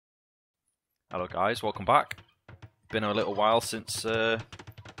Hello guys, welcome back. Been a little while since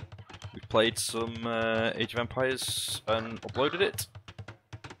we've played some Age of Empires and uploaded it.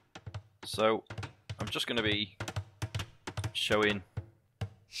 So I'm just going to be showing...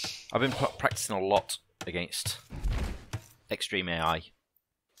 I've been practicing a lot against extreme AI,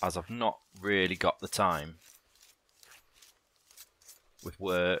 as I've not really got the time with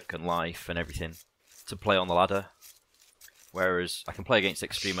work and life and everything to play on the ladder. Whereas I can play against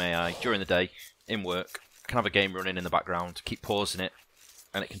extreme AI during the day, in work, I can have a game running in the background, keep pausing it,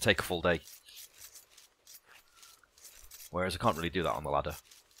 and it can take a full day. Whereas I can't really do that on the ladder.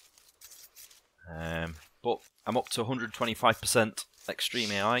 But I'm up to 125%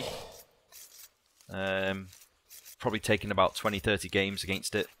 extreme AI. Probably taken about 20-30 games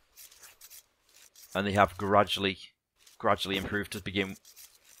against it. And they have gradually improved to begin.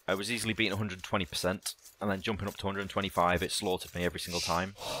 I was easily beating 120%. And then jumping up to 125, it slaughtered me every single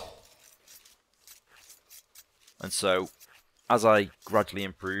time. And so, as I gradually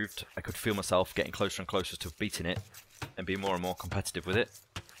improved, I could feel myself getting closer and closer to beating it, and being more and more competitive with it.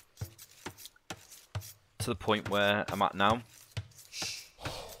 To the point where I'm at now,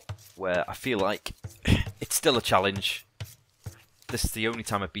 where I feel like it's still a challenge. This is the only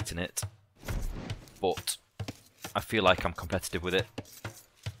time I've beaten it, but I feel like I'm competitive with it.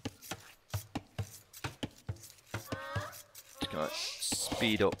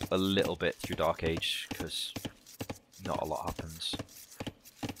 Speed up a little bit through Dark Age because not a lot happens.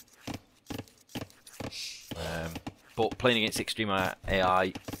 But playing against extreme AI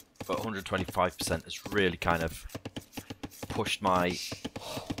at 125% has really kind of pushed my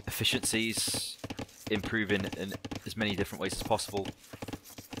efficiencies, improving in as many different ways as possible.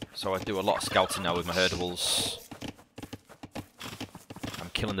 So I do a lot of scouting now with my herdables.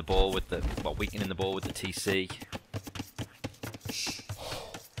 I'm killing the ball with the, well, weakening the ball with the TC.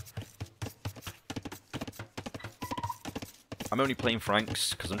 I'm only playing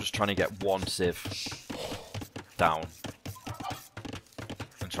Franks because I'm just trying to get one Civ down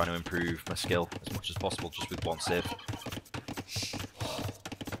and trying to improve my skill as much as possible just with one Civ.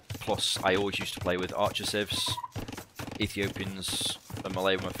 Plus, I always used to play with Archer Civs. Ethiopians and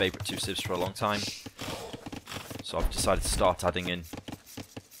Malay were my favourite two Civs for a long time. So I've decided to start adding in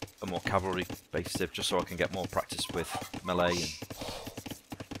a more cavalry-based Civ just so I can get more practice with Malay and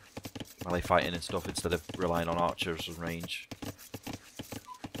Malay fighting and stuff instead of relying on archers and range.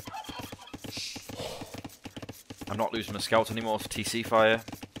 I'm not losing my scout anymore for TC fire,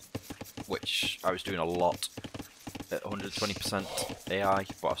 which I was doing a lot at 120% AI,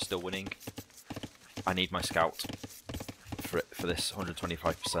 but I'm still winning. I need my scout for this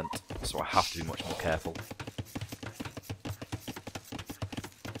 125%, so I have to be much more careful.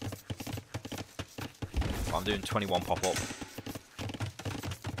 I'm doing 21 pop-up.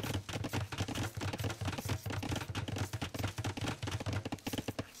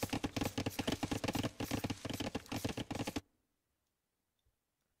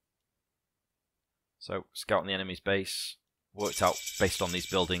 So, scouting the enemy's base, worked out based on these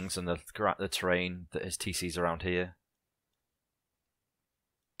buildings and the terrain that his TC's around here.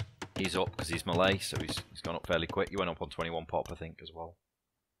 He's up because he's Malay, so he's gone up fairly quick. He went up on 21 pop, I think, as well,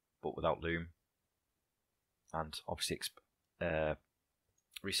 but without loom. And obviously,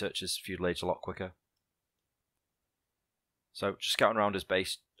 researches feudal age a lot quicker. So, just scouting around his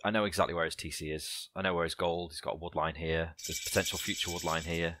base. I know exactly where his TC is. I know where his gold. He's got a wood line here. There's potential future wood line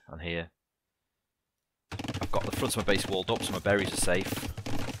here and here. I've got the front of my base walled up, so my berries are safe.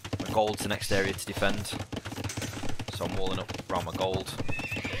 My gold's the next area to defend, so I'm walling up around my gold.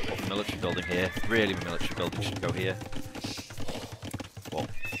 Got the military building here. Really, my military building should go here, but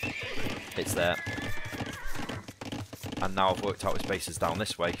it's there. And now I've worked out his bases down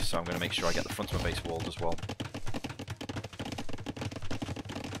this way, so I'm going to make sure I get the front of my base walled as well.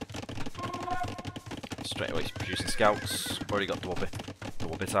 Straight away, he's producing scouts. Already got double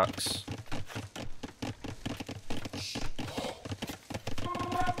bit axe.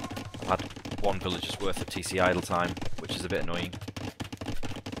 Had one village's worth of TC idle time, which is a bit annoying.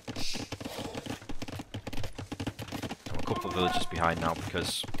 I'm a couple of villages behind now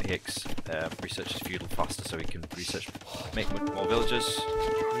because Hicks researches feudal faster, so he can make more villages.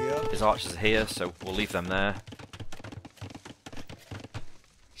 Yep. His archers are here, so we'll leave them there.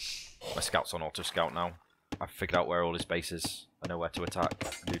 My scout's on auto scout now. I've figured out where all his base is. I know where to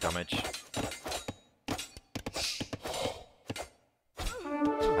attack and do damage.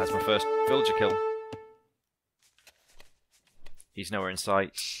 That's my first villager kill. He's nowhere in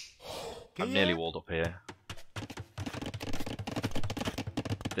sight. I'm nearly walled up here.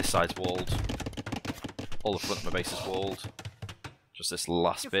 This side's walled. All the front of my base is walled. Just this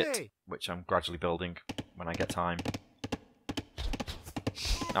last bit, which I'm gradually building when I get time.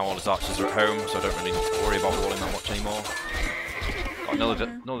 Now all his archers are at home, so I don't really worry about walling that much anymore. Got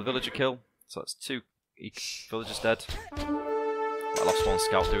another villager kill, so that's 2 villagers dead. I lost 1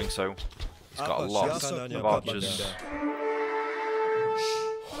 scout doing so. He's got a lot of archers.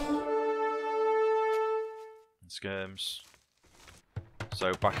 And skirms.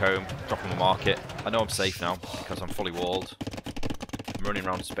 So back home, dropping a market. I know I'm safe now because I'm fully walled. I'm running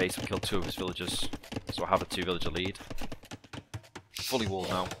around space. I've killed 2 of his villagers, so I have a 2 villager lead. Fully walled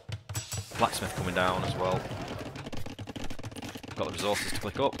now. Blacksmith coming down as well. Got the resources to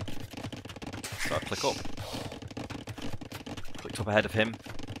click up. So I click up. Clicked up ahead of him,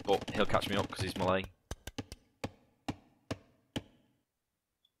 but he'll catch me up because he's Malay.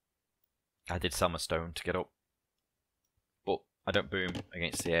 I did sell my stone to get up. But I don't boom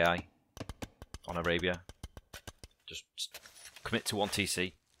against the AI on Arabia. Just commit to 1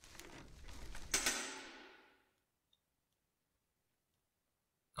 TC.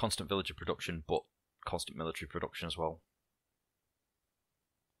 Constant villager production, but constant military production as well.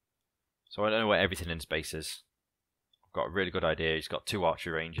 So I don't know where everything in space is. I've got a really good idea. He's got 2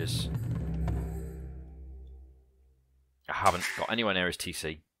 archery ranges. I haven't got anywhere near his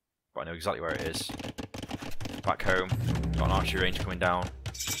TC, but I know exactly where it is. Back home, got an archery range coming down.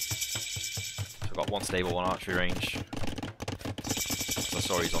 So I've got 1 stable, 1 archery range. So I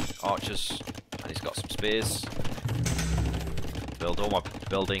saw he's on archers, and he's got some spears. Build all my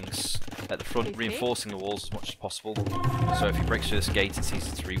buildings at the front, reinforcing the walls as much as possible. So if he breaks through this gate and sees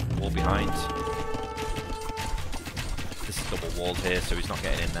the 3 wall behind, this is double walled here, so he's not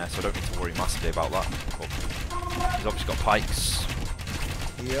getting in there, so I don't need to worry massively about that. But he's obviously got pikes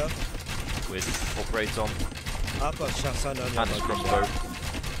with upgrades on, and his crossbow.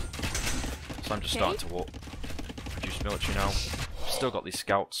 So I'm just starting to produce military now. Still got these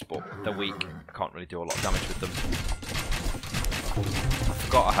scouts, but they're weak. I can't really do a lot of damage with them. I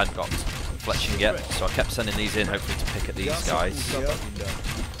forgot I hadn't got fletching yet, so I kept sending these in, hopefully to pick at these guys,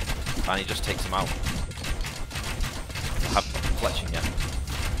 and he just takes them out. I haven't got fletching yet,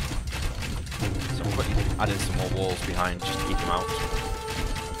 so I'm quickly adding some more walls behind just to keep them out.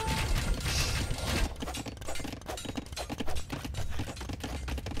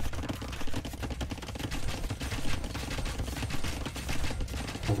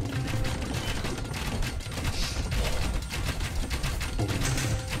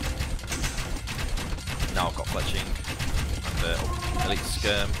 Now I've got fletching and elite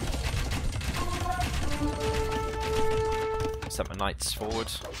skirm. Set my knights forward.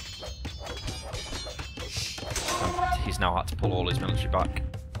 And he's now had to pull all his military back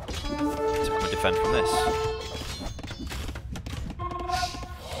to come and defend from this.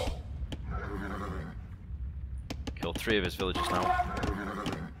 Killed 3 of his villagers now.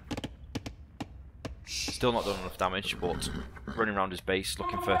 Still not done enough damage, but running around his base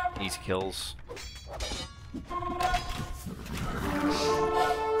looking for easy kills.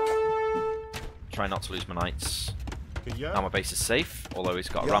 Try not to lose my knights. Now my base is safe, although he's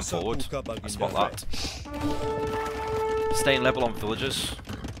got a ram forward. I spot that. Staying level on villagers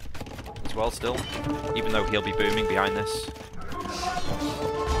as well still, even though he'll be booming behind this.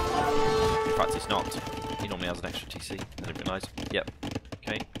 In fact he's not. He normally has an extra TC. I didn't realise. Yep.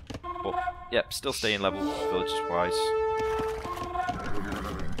 Okay. But yep, still staying level villagers wise.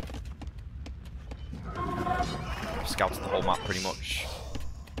 I've scouted the whole map pretty much.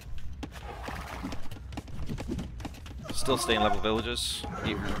 Still staying level villagers, on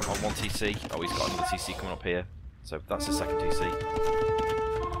 1 TC. Oh, he's got another TC coming up here. So that's his 2nd TC.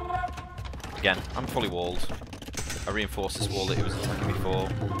 Again, I'm fully walled. I reinforced this wall that he was attacking before,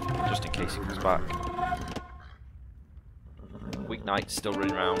 just in case he comes back. Weak knight still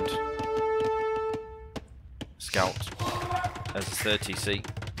running around. Scout as his 3rd TC.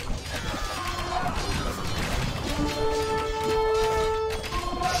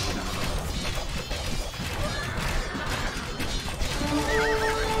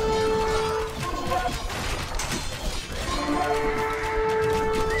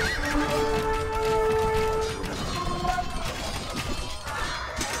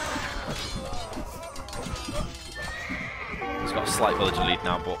 He's got a slight villager lead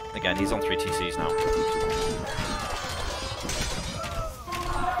now, but again, he's on 3 TCs now.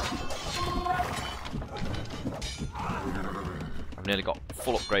 I've nearly got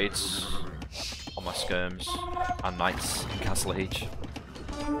full upgrades on my skirms and knights in Castle Age.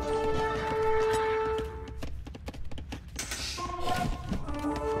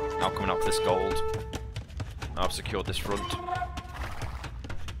 Now coming up for this gold. Now I've secured this front.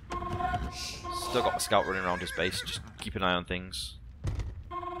 Still got my scout running around his base, just keep an eye on things.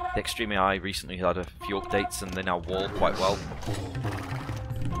 The Extreme AI recently had a few updates and they now wall quite well.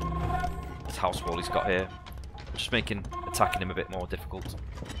 This house wall he's got here, just making attacking him a bit more difficult.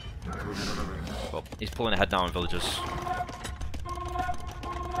 But he's pulling ahead now in villagers.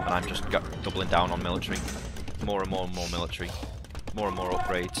 And I'm just doubling down on military. More and more military. More and more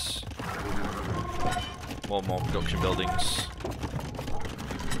upgrades. More and more production buildings.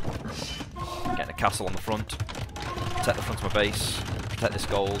 Getting a castle on the front. Protect the front of my base. Protect this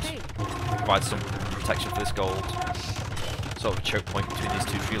gold. Provide some protection for this gold. Sort of a choke point between these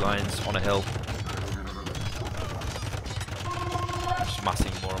two tree lines on a hill. Just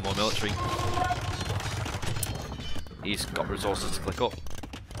massing more and more military. He's got resources to click up.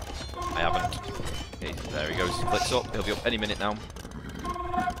 I haven't. Okay, there he goes, he clicks up, he'll be up any minute now.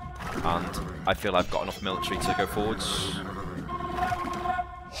 And I feel I've got enough military to go forwards.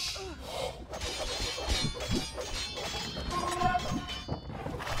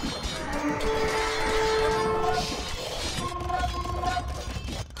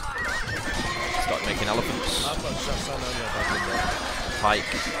 Start making elephants.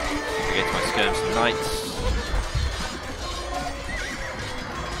 Pike. Against my skirms and knights.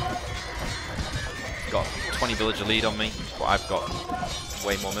 Got 20 villager lead on me, but I've got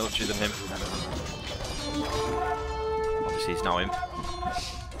way more military than him. Obviously he's now in.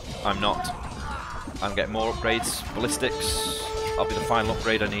 I'm not. I'm getting more upgrades. Ballistics. I'll be the final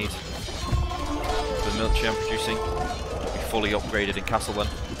upgrade I need. The military I'm producing. I'll be fully upgraded in castle then.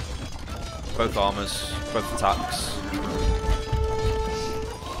 Both armours, both attacks.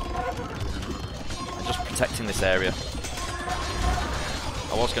 And just protecting this area.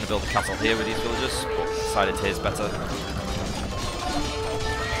 I was going to build a castle here with these villagers, but decided here's better.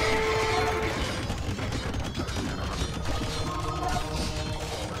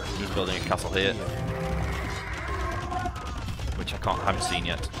 He's building a castle here, which I haven't seen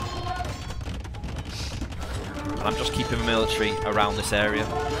yet. And I'm just keeping military around this area,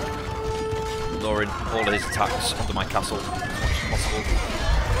 luring all of his attacks under my castle as much as possible.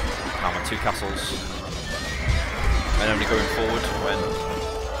 Now my 2 castles, and only going forward when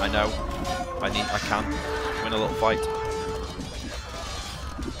I know I can win a little fight.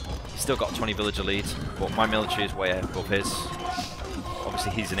 He's still got a 20 villager lead, but my military is way above his.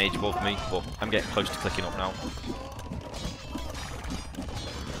 Obviously he's an age above me, but I'm getting close to clicking up now.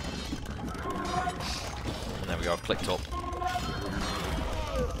 And there we go, I've clicked up.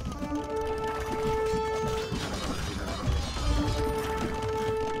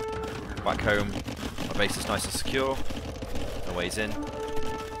 Back home, my base is nice and secure. No ways in.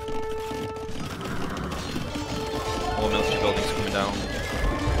 More military buildings coming down.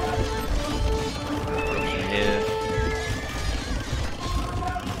 Production here.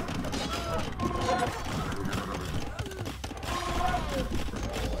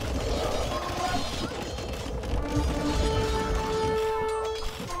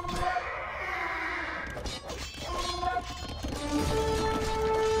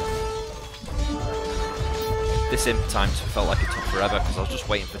 This imp time felt like it took forever because I was just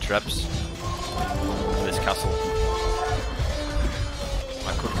waiting for trebs for this castle.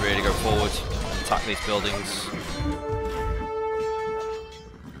 I couldn't really go forward and attack these buildings.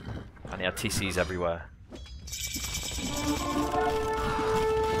 And he had TCs everywhere.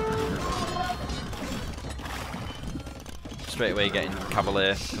 Straight away getting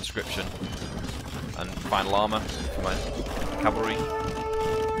Cavalier, Conscription and Final Armour for my cavalry.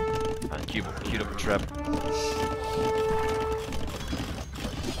 And queued up a Treb.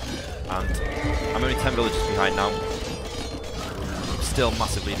 And I'm only 10 villages behind now. Still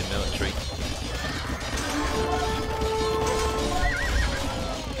massive lead in military.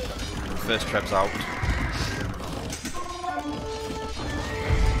 First Treb's out.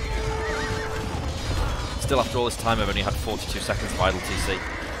 Still, after all this time, I've only had 42 seconds of idle TC.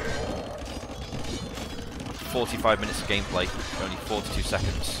 45 minutes of gameplay, only 42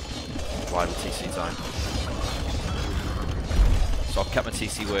 seconds of idle TC time. So I've kept my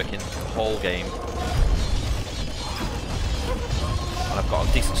TC working the whole game. And I've got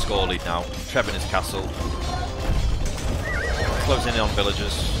a decent score lead now. Treb in his castle. Closing in on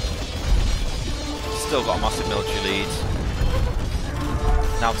villagers. Still got a massive military lead.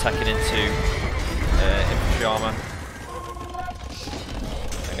 Now taking into infantry armour.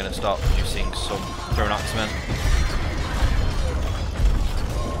 I'm going to start producing some thrown axemen.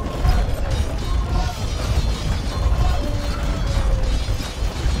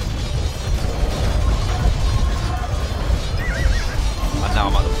 And now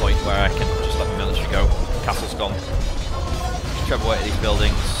I'm at the point where I can just let the military go. Castle's gone. Just treb away to these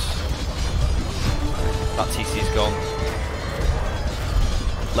buildings. That TC's gone.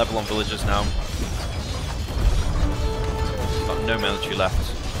 level on villagers now. Got no military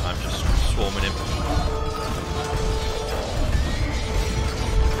left. I'm just swarming him.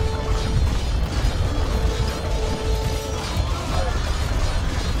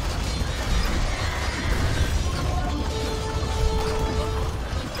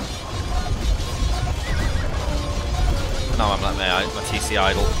 Now I'm letting my TC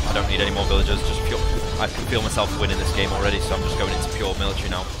idle. I don't need any more villagers. Just pure. I can feel myself winning this game already, so I'm just going into pure military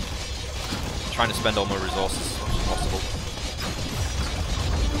now. Trying to spend all my resources as much as possible.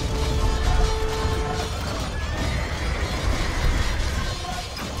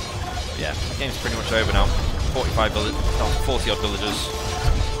 But yeah, the game's pretty much over now. 40 odd villagers.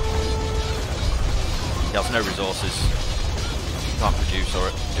 He has no resources. Can't produce or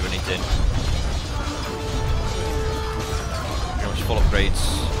do anything. Full upgrades.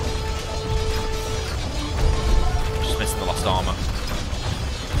 Just missing the last armour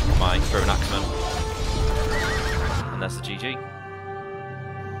on my thrown axeman. And there's the GG.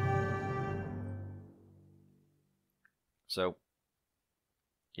 So,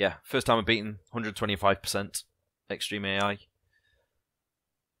 yeah, first time I've beaten 125% extreme AI.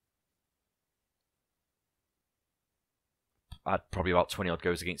 I had probably about 20 odd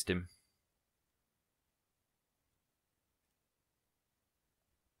goes against him.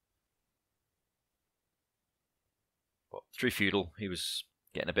 But through feudal, he was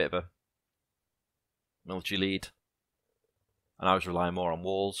getting a bit of a military lead, and I was relying more on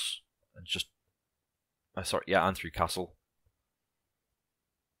walls and just, and through castle.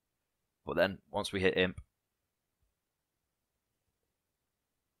 But then once we hit imp,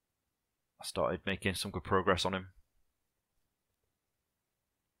 I started making some good progress on him.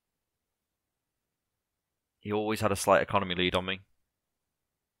 He always had a slight economy lead on me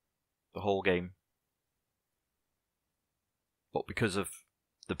the whole game. But because of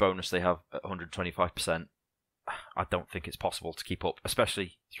the bonus they have at 125%, I don't think it's possible to keep up,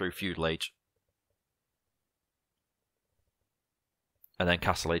 especially through feudal age. And then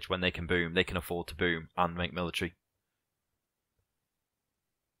castle age, when they can boom, they can afford to boom and make military.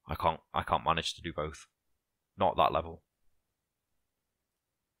 I can't manage to do both. Not at that level.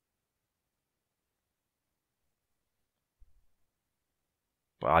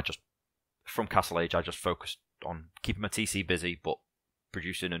 But from castle age, I just focused on keeping my TC busy, but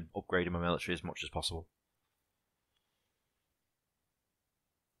producing and upgrading my military as much as possible.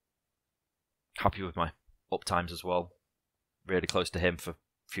 Happy with my up times as well. Really close to him for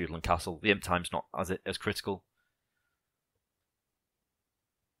feudal and castle. The imp time's not as critical.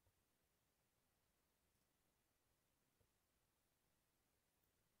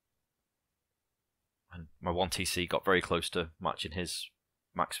 And my 1 TC got very close to matching his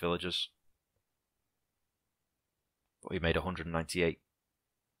max villagers. But he made 198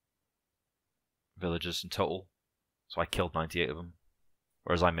 villagers in total, so I killed 98 of them,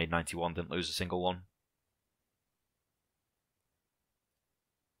 whereas I made 91, didn't lose a single one.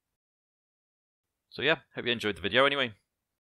 So yeah, hope you enjoyed the video anyway.